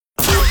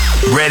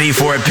Ready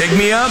for a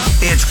pick-me-up?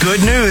 It's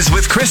Good News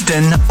with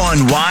Kristen on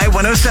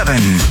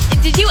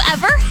Y107. Did you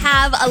ever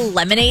have a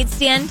lemonade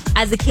stand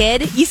as a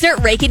kid? You start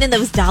raking in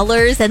those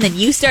dollars and then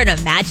you start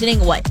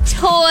imagining what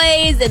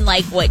toys and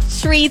what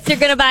treats you're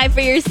going to buy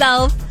for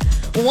yourself.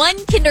 One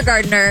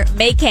kindergartner,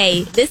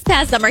 May-Kay, this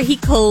past summer, he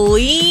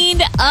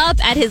cleaned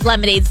up at his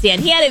lemonade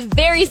stand. He had a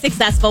very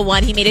successful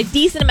one. He made a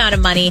decent amount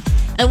of money.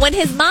 And when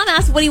his mom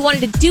asked what he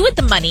wanted to do with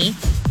the money,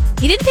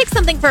 he didn't pick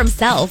something for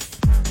himself.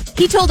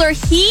 He told her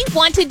he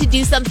wanted to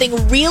do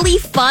something really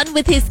fun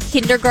with his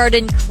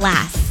kindergarten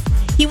class.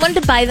 He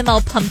wanted to buy them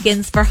all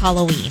pumpkins for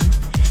Halloween.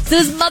 So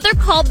his mother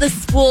called the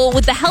school.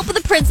 With the help of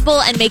the principal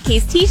and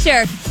May-Kay's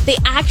teacher, they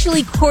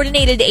actually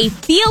coordinated a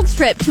field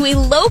trip to a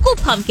local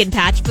pumpkin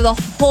patch for the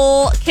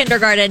whole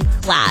kindergarten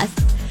class.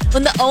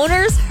 When the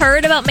owners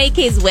heard about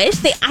May-Kay's wish,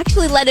 they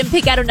actually let him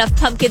pick out enough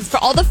pumpkins for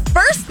all the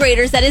first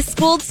graders at his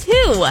school,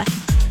 too.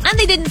 And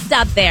they didn't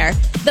stop there.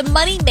 The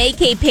money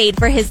May-Kay paid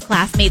for his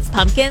classmates'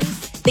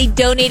 pumpkins, they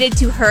donated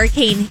to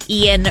Hurricane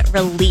Ian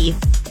relief.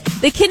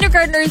 The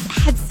kindergartners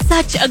had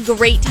such a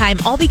great time,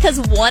 all because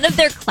one of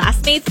their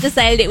classmates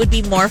decided it would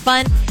be more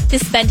fun to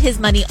spend his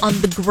money on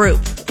the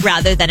group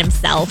rather than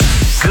himself.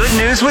 Good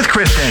News with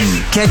Kristen.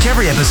 Catch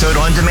every episode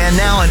on demand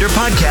now under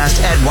podcast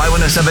at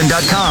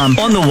Y107.com,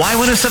 on the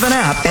Y107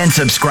 app, and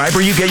subscribe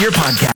where you get your podcast.